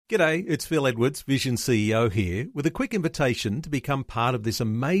G'day, it's Phil Edwards, Vision CEO here, with a quick invitation to become part of this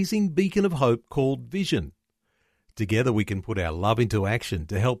amazing beacon of hope called Vision. Together we can put our love into action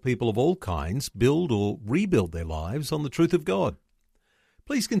to help people of all kinds build or rebuild their lives on the truth of God.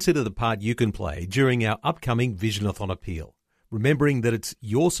 Please consider the part you can play during our upcoming Visionathon appeal, remembering that it's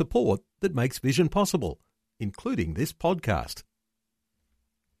your support that makes Vision possible, including this podcast.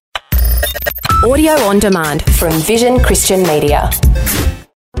 Audio on demand from Vision Christian Media.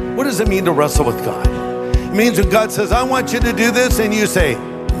 What does it mean to wrestle with God? It means when God says, I want you to do this, and you say,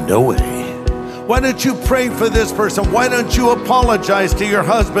 no way. Why don't you pray for this person? Why don't you apologize to your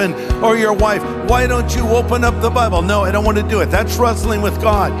husband or your wife? Why don't you open up the Bible? No, I don't want to do it. That's wrestling with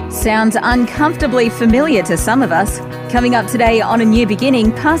God. Sounds uncomfortably familiar to some of us. Coming up today on A New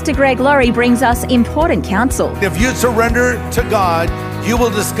Beginning, Pastor Greg Laurie brings us important counsel. If you surrender to God, you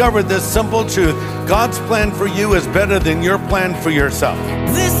will discover this simple truth. God's plan for you is better than your plan for yourself.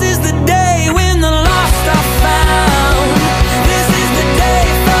 This is the day when the lost are found. This is the day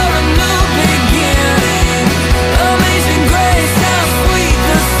for a new beginning. Amazing grace, how sweet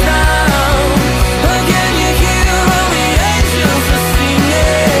the sound. Again you hear all the angels are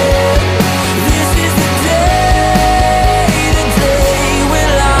singing. This is the day when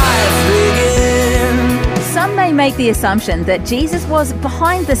life begins. Some may make the assumption that Jesus was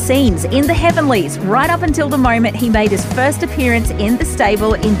behind the scenes in the heavenlies right up until the moment he made his first appearance in the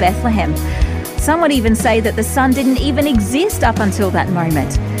stable in Bethlehem. Some would even say that the Son didn't even exist up until that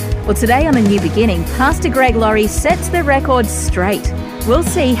moment. Well, today on A New Beginning, Pastor Greg Laurie sets the record straight. We'll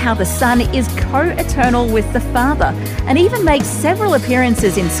see how the Son is co-eternal with the Father and even makes several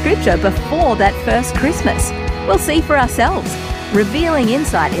appearances in Scripture before that first Christmas. We'll see for ourselves. Revealing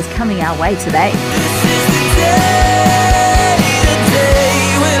insight is coming our way today. This is the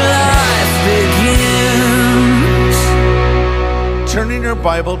day when life begins. Turning your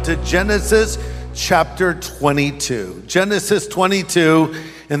Bible to Genesis chapter 22. Genesis 22,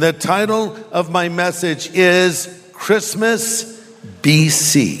 and the title of my message is Christmas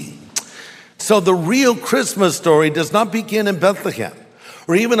BC. So the real Christmas story does not begin in Bethlehem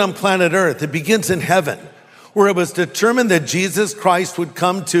or even on planet Earth. It begins in heaven, where it was determined that Jesus Christ would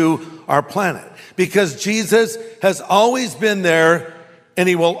come to our planet, because Jesus has always been there and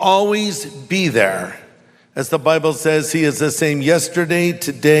he will always be there. As the Bible says, he is the same yesterday,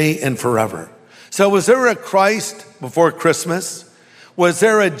 today, and forever. So was there a Christ before Christmas? Was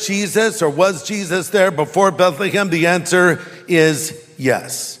there a Jesus, or was Jesus there before Bethlehem? The answer is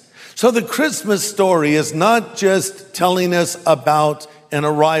yes. So the Christmas story is not just telling us about an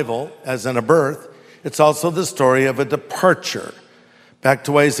arrival, as in a birth. It's also the story of a departure. Back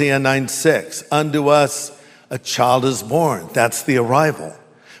to Isaiah 9:6. Unto us a child is born. That's the arrival.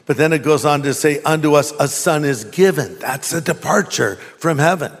 But then it goes on to say, unto us a son is given. That's a departure from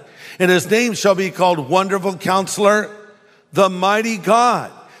heaven. And his name shall be called Wonderful Counselor, the Mighty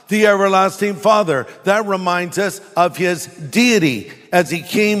God, the Everlasting Father. That reminds us of his deity as he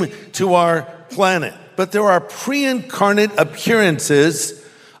came to our planet. But there are pre-incarnate appearances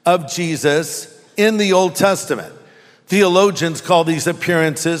of Jesus in the Old Testament. Theologians call these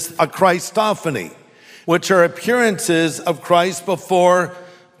appearances a Christophany, which are appearances of Christ before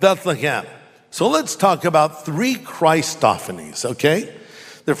Bethlehem. So let's talk about three Christophanies, okay?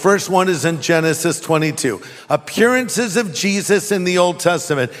 The first one is in Genesis 22. Appearances of Jesus in the Old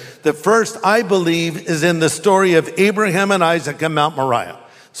Testament. The first, I believe, is in the story of Abraham and Isaac at Mount Moriah.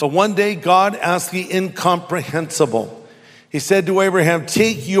 So one day God asked the incomprehensible. He said to Abraham,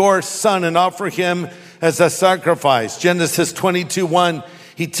 take your son and offer him as a sacrifice. Genesis 22:1.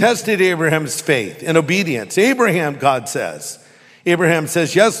 He tested Abraham's faith and obedience. Abraham, God says. Abraham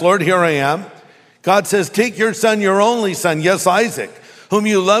says, yes, Lord, here I am. God says, take your son, your only son, yes, Isaac, whom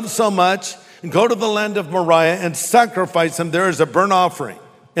you love so much, and go to the land of Moriah and sacrifice him there as a burnt offering.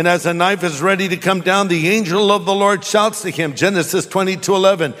 And as a knife is ready to come down, the angel of the Lord shouts to him, Genesis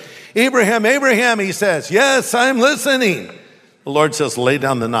 22:11. Abraham, Abraham, he says, yes, I'm listening. The Lord says, lay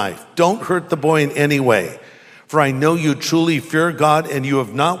down the knife. Don't hurt the boy in any way. For I know you truly fear God, and you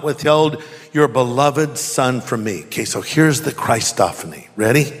have not withheld your beloved son from me. Okay, so here's the Christophany.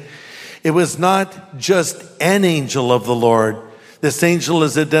 Ready? It was not just an angel of the Lord. This angel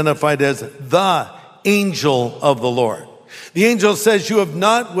is identified as the angel of the Lord. The angel says, you have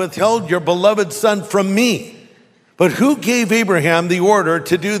not withheld your beloved son from me. But who gave Abraham the order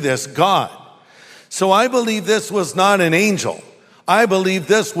to do this? God. So I believe this was not an angel. I believe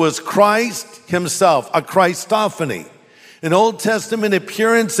this was Christ himself, a Christophany, an Old Testament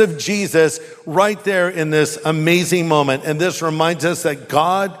appearance of Jesus right there in this amazing moment. And this reminds us that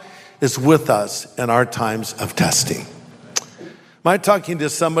God is with us in our times of testing. Am I talking to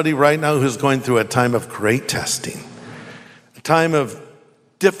somebody right now who's going through a time of great testing, a time of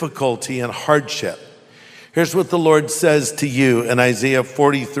difficulty and hardship? Here's what the Lord says to you in Isaiah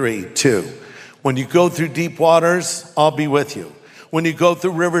 43:2. When you go through deep waters, I'll be with you. When you go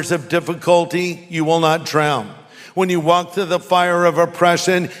through rivers of difficulty, you will not drown. When you walk through the fire of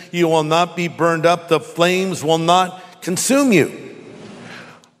oppression, you will not be burned up. The flames will not consume you.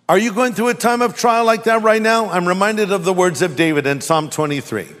 Are you going through a time of trial like that right now? I'm reminded of the words of David in Psalm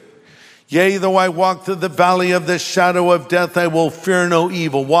 23. Yea, though I walk through the valley of the shadow of death, I will fear no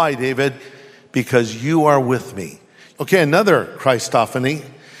evil. Why, David? Because you are with me. Okay, another Christophany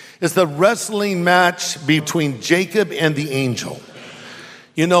is the wrestling match between Jacob and the angel.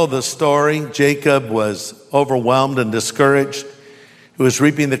 You know the story. Jacob was overwhelmed and discouraged. He was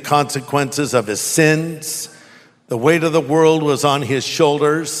reaping the consequences of his sins. The weight of the world was on his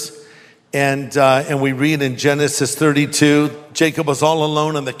shoulders. And we read in Genesis 32, Jacob was all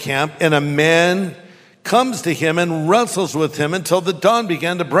alone in the camp, and a man comes to him and wrestles with him until the dawn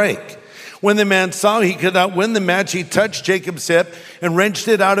began to break. When the man saw he could not win the match, he touched Jacob's hip and wrenched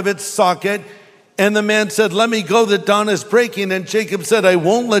it out of its socket. And the man said, let me go, the dawn is breaking. And Jacob said, I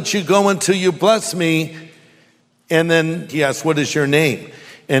won't let you go until you bless me. And then he asked, what is your name?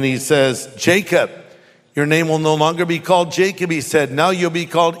 And he says, Jacob. Your name will no longer be called Jacob, he said. Now you'll be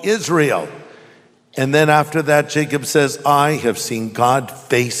called Israel. And then after that, Jacob says, I have seen God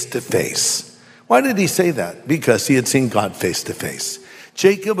face to face. Why did he say that? Because he had seen God face to face.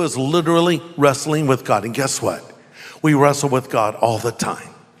 Jacob was literally wrestling with God. And guess what? We wrestle with God all the time.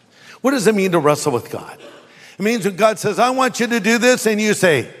 What does it mean to wrestle with God? It means when God says, I want you to do this, and you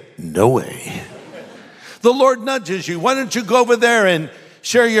say, no way. The Lord nudges you. Why don't you go over there and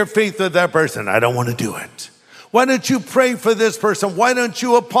share your faith with that person? I don't want to do it. Why don't you pray for this person? Why don't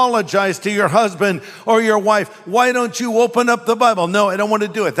you apologize to your husband or your wife? Why don't you open up the Bible? No, I don't want to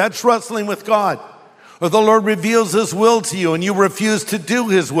do it. That's wrestling with God. Or the Lord reveals his will to you and you refuse to do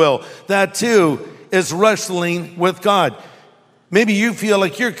his will. That too is wrestling with God. Maybe you feel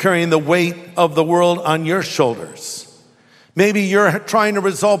like you're carrying the weight of the world on your shoulders. Maybe you're trying to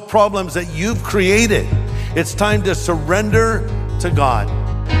resolve problems that you've created. It's time to surrender to God.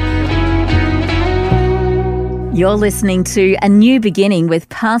 You're listening to A New Beginning with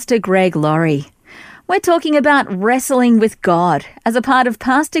Pastor Greg Laurie. We're talking about wrestling with God as a part of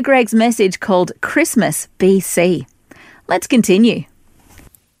Pastor Greg's message called Christmas BC. Let's continue.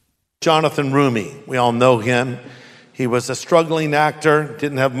 Jonathan Rumi, we all know him. He was a struggling actor,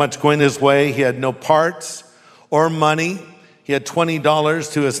 didn't have much going his way. He had no parts or money. He had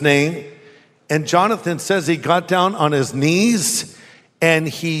 $20 to his name. And Jonathan says he got down on his knees and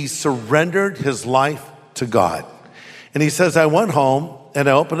he surrendered his life to God. And he says, I went home and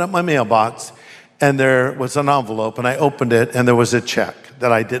I opened up my mailbox and there was an envelope and I opened it and there was a check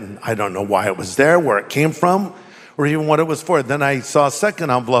that I don't know why it was there, where it came from, or even what it was for. Then I saw a second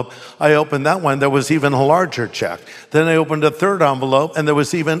envelope. I opened that one. There was even a larger check. Then I opened a third envelope and there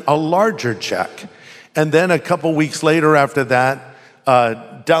was even a larger check. And then a couple weeks later after that,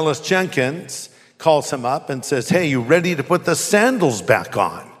 Dallas Jenkins calls him up and says, hey, you ready to put the sandals back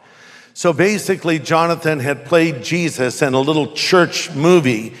on? So basically, Jonathan had played Jesus in a little church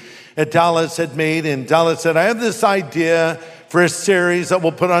movie that Dallas had made. And Dallas said, I have this idea for a series that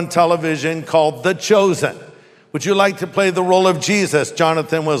we'll put on television called The Chosen. Would you like to play the role of Jesus?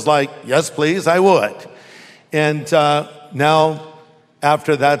 Jonathan was like, yes, please, I would. And now,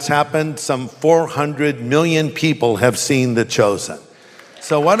 after that's happened, some 400 million people have seen The Chosen.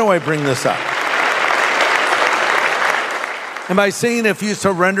 So why do I bring this up? Am I saying if you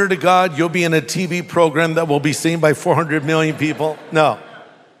surrender to God, you'll be in a TV program that will be seen by 400 million people? No.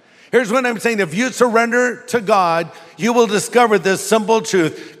 Here's what I'm saying. If you surrender to God, you will discover this simple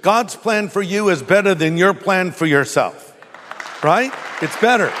truth. God's plan for you is better than your plan for yourself. Right? It's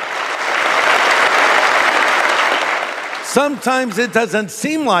better. Sometimes it doesn't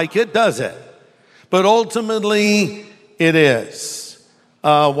seem like it, does it? But ultimately, it is.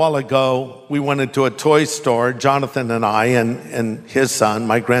 A while ago, we went into a toy store, Jonathan and I, and his son,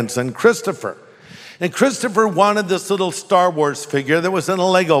 my grandson, Christopher. And Christopher wanted this little Star Wars figure that was in a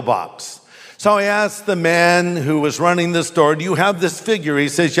Lego box. So I asked the man who was running the store, do you have this figure? He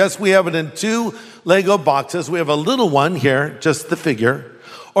says, yes, we have it in 2 Lego boxes. We have a little one here, just the figure.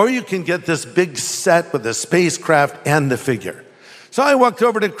 Or you can get this big set with the spacecraft and the figure. So I walked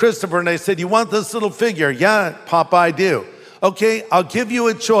over to Christopher and I said, you want this little figure? Yeah, Papa, I do. Okay, I'll give you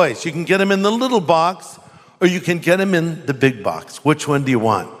a choice. You can get him in the little box or you can get him in the big box. Which one do you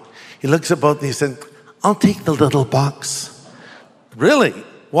want? He looks at both and he said, I'll take the little box. Really?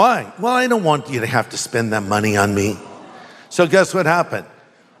 Why? Well, I don't want you to have to spend that money on me. So guess what happened?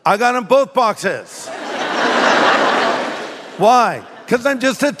 I got them both boxes. Why? Because I'm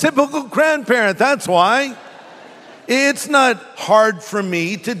just a typical grandparent, that's why. It's not hard for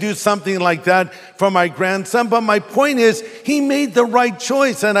me to do something like that for my grandson, but my point is, he made the right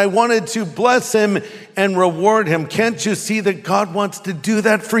choice, and I wanted to bless him and reward him. Can't you see that God wants to do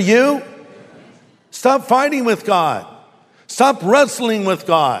that for you? Stop fighting with God. Stop wrestling with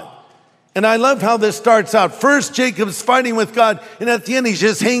God. And I love how this starts out. First, Jacob's fighting with God, and at the end, he's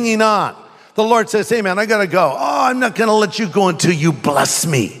just hanging on. The Lord says, hey man, I gotta go. Oh, I'm not gonna let you go until you bless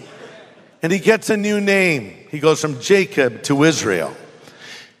me. And he gets a new name. He goes from Jacob to Israel.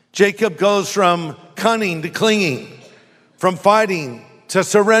 Jacob goes from cunning to clinging, from fighting to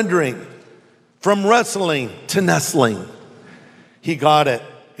surrendering, from wrestling to nestling. He got it,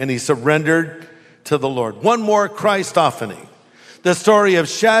 and he surrendered to the Lord. One more Christophany. The story of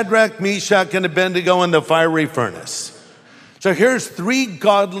Shadrach, Meshach, and Abednego in the fiery furnace. So here's three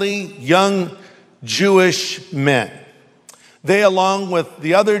godly young Jewish men. They, along with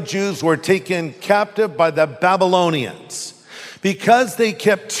the other Jews, were taken captive by the Babylonians. Because they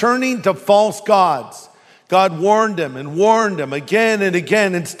kept turning to false gods, God warned them again and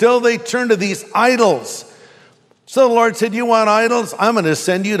again, and still they turned to these idols. So the Lord said, you want idols? I'm going to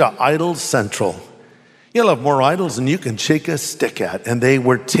send you to Idol Central. You'll have more idols than you can shake a stick at. And they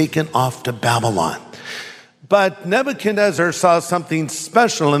were taken off to Babylon. But Nebuchadnezzar saw something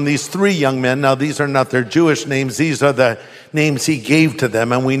special in these three young men. Now, these are not their Jewish names. These are the names he gave to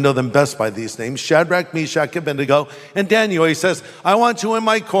them, and we know them best by these names. Shadrach, Meshach, Abednego, and Daniel. He says, I want you in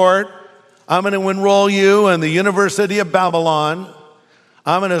my court. I'm going to enroll you in the University of Babylon.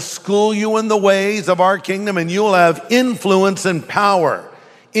 I'm going to school you in the ways of our kingdom, and you'll have influence and power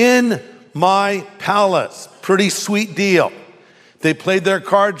in my palace. Pretty sweet deal. They played their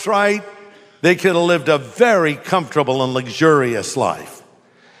cards right. They could have lived a very comfortable and luxurious life.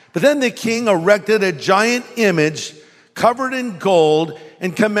 But then the king erected a giant image covered in gold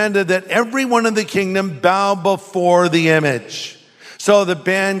and commanded that everyone in the kingdom bow before the image. So the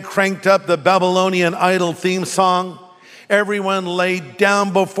band cranked up the Babylonian idol theme song. Everyone laid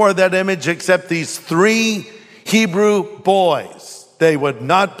down before that image except these three Hebrew boys. They would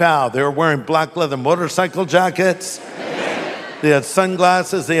not bow. They were wearing black leather motorcycle jackets. They had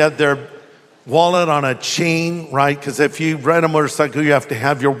sunglasses. They had their wallet on a chain, right? Because if you ride a motorcycle, you have to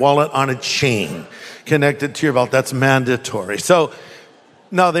have your wallet on a chain connected to your belt. That's mandatory. So,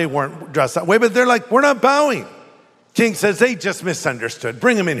 no, they weren't dressed that way, but they're like, we're not bowing. King says, they just misunderstood.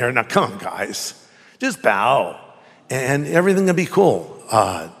 Bring them in here. Now, come on, guys. Just bow, and everything will be cool.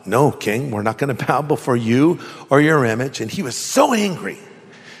 No, king, we're not going to bow before you or your image. And he was so angry,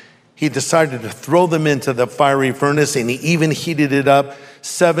 he decided to throw them into the fiery furnace, and he even heated it up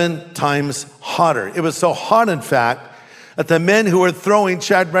 7 times hotter. It was so hot, in fact, that the men who were throwing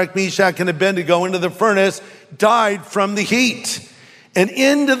Shadrach, Meshach, and Abednego into the furnace died from the heat. And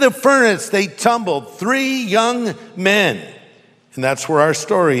into the furnace they tumbled, 3 young men. And that's where our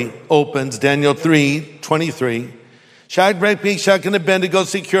story opens, Daniel 3:23. Shadrach, Meshach, and Abednego,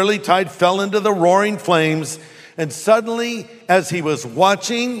 securely tied, fell into the roaring flames. And suddenly, as he was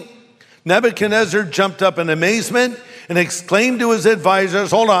watching, Nebuchadnezzar jumped up in amazement and exclaimed to his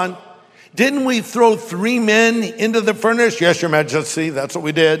advisors, hold on, didn't we throw 3 men into the furnace? Yes, your majesty, that's what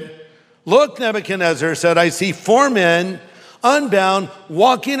we did. Look, Nebuchadnezzar said, I see 4 men unbound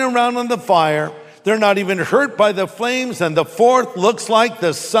walking around on the fire. They're not even hurt by the flames, and the 4th looks like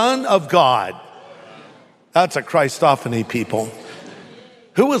the Son of God. That's a Christophany, people.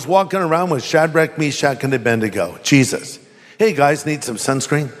 Who was walking around with Shadrach, Meshach, and Abednego? Jesus. Hey guys, need some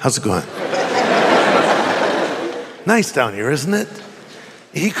sunscreen? How's it going? Nice down here, isn't it?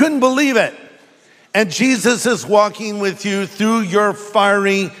 He couldn't believe it. And Jesus is walking with you through your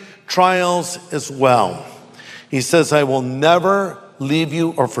fiery trials as well. He says, I will never leave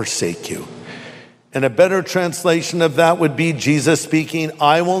you or forsake you. And a better translation of that would be Jesus speaking,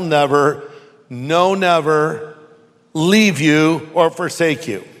 I will never, no, never leave you or forsake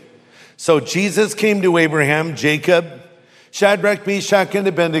you. So Jesus came to Abraham, Jacob, Shadrach, Meshach, and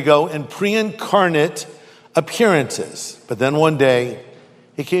Abednego in pre-incarnate appearances. But then one day,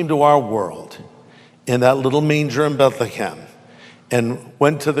 he came to our world in that little manger in Bethlehem and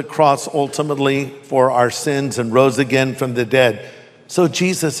went to the cross ultimately for our sins and rose again from the dead. So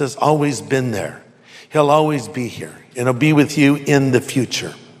Jesus has always been there. He'll always be here, and he'll be with you in the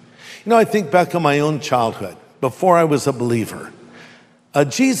future. You know, I think back on my own childhood, before I was a believer.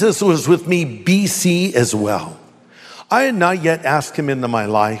 Jesus was with me BC as well. I had not yet asked him into my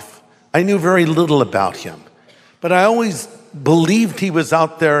life. I knew very little about him, but I always believed he was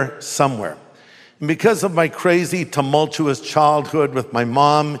out there somewhere. And because of my crazy, tumultuous childhood with my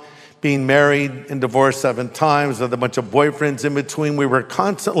mom being married and divorced 7 times with a bunch of boyfriends in between, we were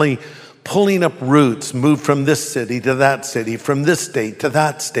constantly pulling up roots, moved from this city to that city, from this state to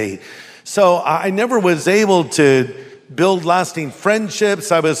that state. So I never was able to build lasting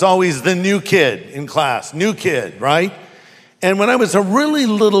friendships. I was always the new kid in class, new kid, right? And when I was a really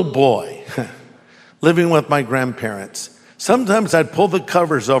little boy, living with my grandparents, sometimes I'd pull the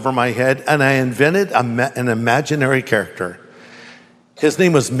covers over my head and I invented an imaginary character. His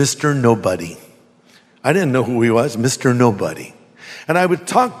name was Mr. Nobody. I didn't know who he was, Mr. Nobody. And I would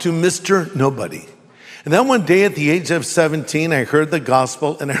talk to Mr. Nobody. And then one day at the age of 17, I heard the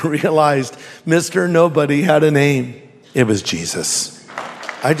gospel and I realized Mr. Nobody had a name. It was Jesus.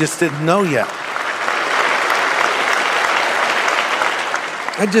 I just didn't know yet.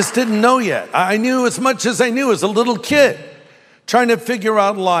 I knew as much as I knew as a little kid, trying to figure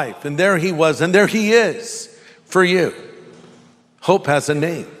out life. And there he was, and there he is for you. Hope has a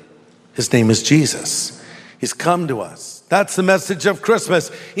name. His name is Jesus. He's come to us. That's the message of Christmas,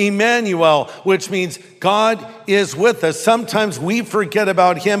 Emmanuel, which means God is with us. Sometimes we forget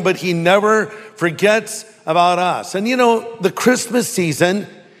about him, but he never forgets about us. And you know, the Christmas season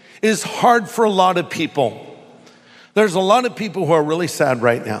is hard for a lot of people. There's a lot of people who are really sad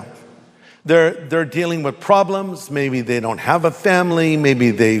right now. They're dealing with problems. Maybe they don't have a family. Maybe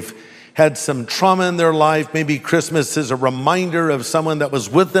they've had some trauma in their life. Maybe Christmas is a reminder of someone that was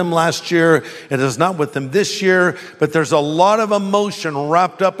with them last year and is not with them this year. But there's a lot of emotion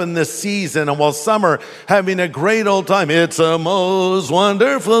wrapped up in this season. And while some are having a great old time, it's a most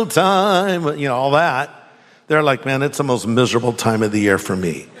wonderful time, you know, all that. They're like, man, it's the most miserable time of the year for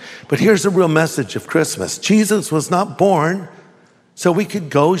me. But here's the real message of Christmas. Jesus was not born so we could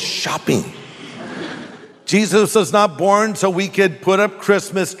go shopping. Jesus was not born so we could put up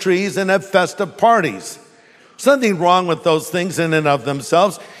Christmas trees and have festive parties. There's nothing wrong with those things in and of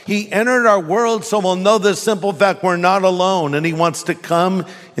themselves. He entered our world so we'll know the simple fact we're not alone, and he wants to come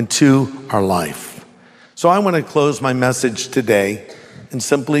into our life. So I want to close my message today and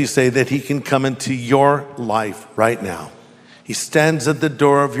simply say that he can come into your life right now. He stands at the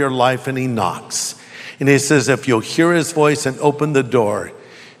door of your life and he knocks. And he says, if you'll hear his voice and open the door,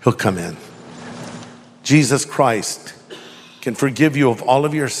 he'll come in. Jesus Christ can forgive you of all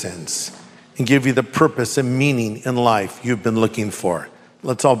of your sins and give you the purpose and meaning in life you've been looking for.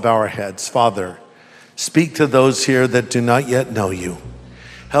 Let's all bow our heads. Father, speak to those here that do not yet know you.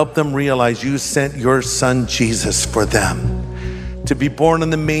 Help them realize you sent your son Jesus for them, to be born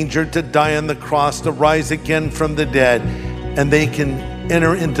in the manger, to die on the cross, to rise again from the dead, and they can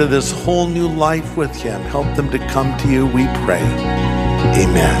enter into this whole new life with him. Help them to come to you, we pray.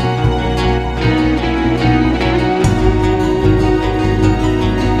 Amen.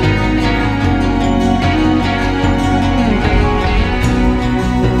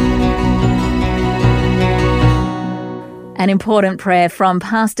 An important prayer from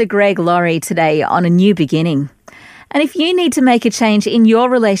Pastor Greg Laurie today on a new beginning. And if you need to make a change in your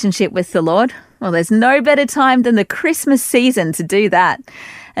relationship with the Lord, well, there's no better time than the Christmas season to do that.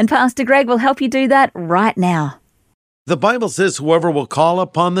 And Pastor Greg will help you do that right now. The Bible says whoever will call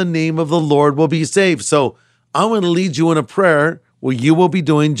upon the name of the Lord will be saved. So I want to lead you in a prayer where you will be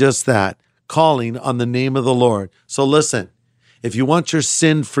doing just that, calling on the name of the Lord. So listen, if you want your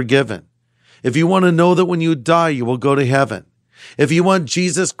sin forgiven, if you want to know that when you die, you will go to heaven, if you want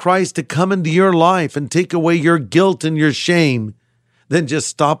Jesus Christ to come into your life and take away your guilt and your shame, then just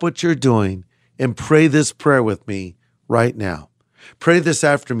stop what you're doing and pray this prayer with me right now. Pray this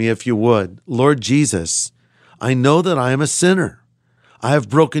after me if you would. Lord Jesus, I know that I am a sinner. I have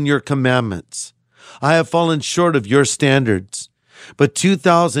broken your commandments. I have fallen short of your standards. But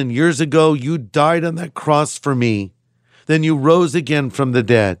 2,000 years ago, you died on that cross for me. Then you rose again from the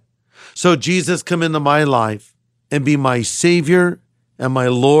dead. So Jesus, come into my life and be my Savior and my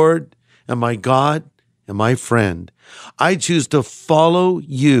Lord and my God and my friend. I choose to follow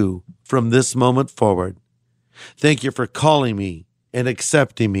you from this moment forward. Thank you for calling me and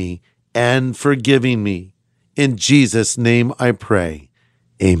accepting me and forgiving me. In Jesus' name I pray.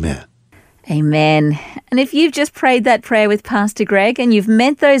 Amen. Amen. And if you've just prayed that prayer with Pastor Greg and you've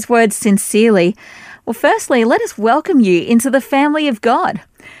meant those words sincerely, well, firstly, let us welcome you into the family of God.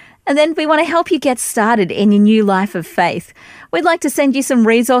 And then we want to help you get started in your new life of faith. We'd like to send you some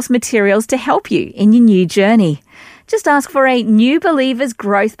resource materials to help you in your new journey. Just ask for a New Believers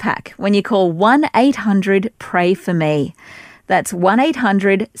Growth Pack when you call 1-800-PRAY-FOR-ME. That's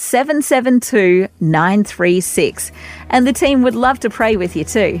 1-800-772-936. And the team would love to pray with you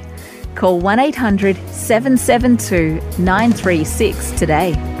too. Call 1-800-772-936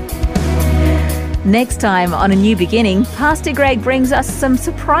 today. Next time on A New Beginning, Pastor Greg brings us some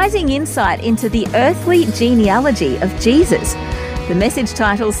surprising insight into the earthly genealogy of Jesus. The message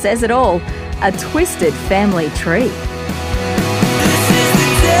title says it all, A Twisted Family Tree. This is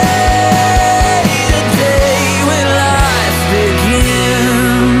the day when life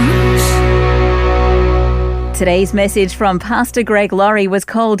begins. Today's message from Pastor Greg Laurie was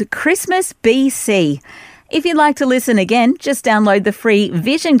called Christmas BC. If you'd like to listen again, just download the free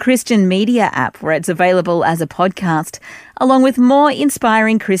Vision Christian Media app where it's available as a podcast, along with more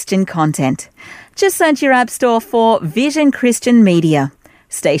inspiring Christian content. Just search your app store for Vision Christian Media.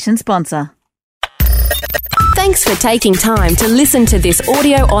 Station sponsor. Thanks for taking time to listen to this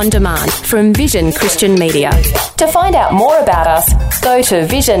audio on demand from Vision Christian Media. To find out more about us, go to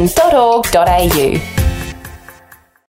vision.org.au.